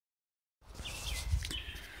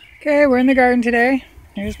Okay, we're in the garden today.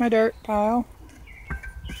 Here's my dirt pile.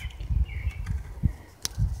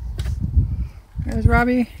 There's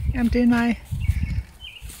Robbie emptying my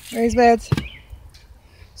raised beds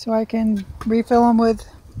so I can refill them with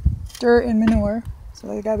dirt and manure. So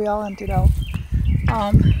they gotta be all emptied out.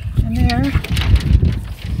 And there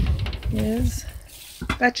is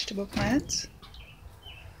vegetable plants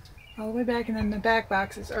all the way back, and then the back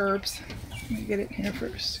box is herbs. Let me get it here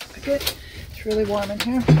first. Okay. It's really warm in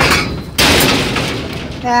here.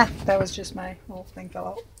 Ah, that was just my whole thing fell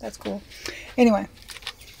out. That's cool. Anyway,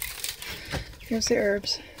 here's the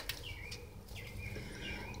herbs.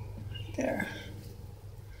 There.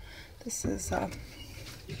 This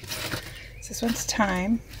one's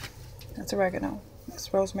thyme. That's oregano.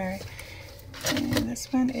 That's rosemary. And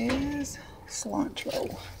this one is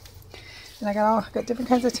cilantro. And I got different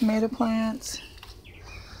kinds of tomato plants,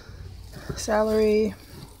 celery,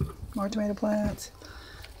 more tomato plants.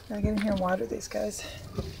 Gotta get in here and water these guys.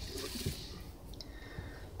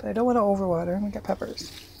 But I don't want to overwater. We got peppers,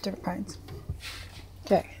 different kinds.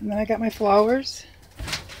 Okay, and then I got my flowers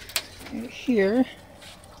right here.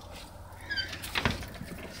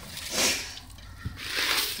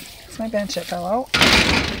 It's my bench that fell out.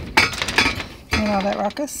 And all that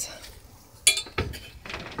ruckus.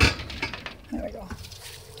 There we go.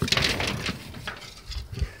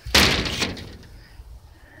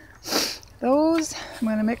 Those, I'm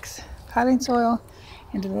going to mix potting soil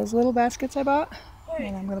into those little baskets I bought.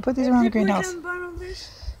 And I'm going to put these around the greenhouse.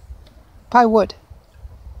 Probably wood.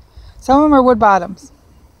 Some of them are wood bottoms.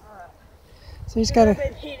 So you just got to...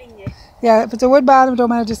 Yeah, if it's a wood bottom, don't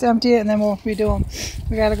matter, just empty it and then we'll redo them.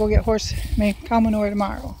 We got to go get cow manure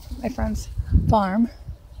tomorrow. My friend's farm.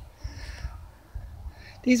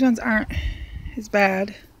 These ones aren't as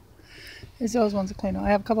bad as those ones to clean up. I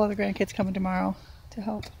have a couple other grandkids coming tomorrow to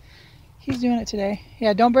help. He's doing it today.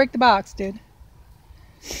 Yeah, don't break the box, dude.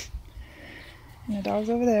 And the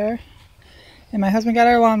dog's over there. And my husband got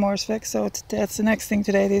our lawnmowers fixed, so that's the next thing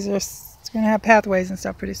today. It's going to have pathways and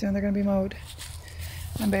stuff pretty soon. They're going to be mowed.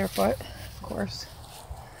 I'm barefoot, of course.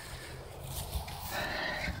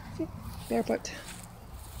 Barefoot.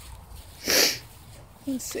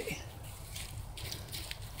 Let's see.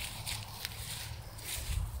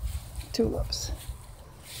 Tulips.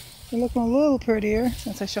 They're looking a little prettier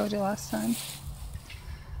since I showed you last time.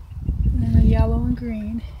 And then a yellow and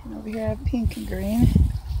green. And over here I have pink and green.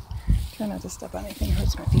 Try not to step on anything, it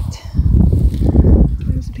hurts my feet.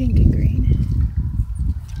 There's the pink and green.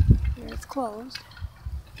 There, it's closed.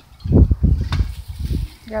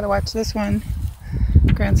 I gotta watch this one.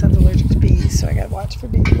 My grandson's allergic to bees, so I gotta watch for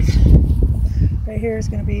bees. Right here is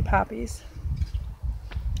gonna be poppies.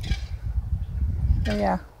 Oh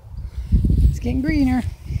yeah. It's getting greener.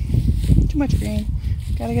 Too much green.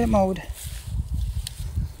 Gotta get it mowed.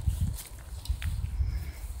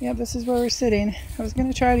 Yep, this is where we're sitting. I was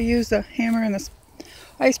gonna try to use the hammer and this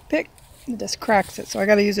ice pick. It just cracks it, so I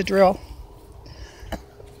gotta use a drill.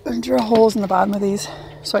 And drill holes in the bottom of these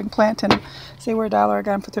so I can plant in them. Say we're $1, I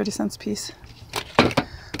got them for 30 cents a piece.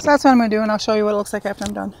 So that's what I'm gonna do, and I'll show you what it looks like after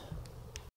I'm done.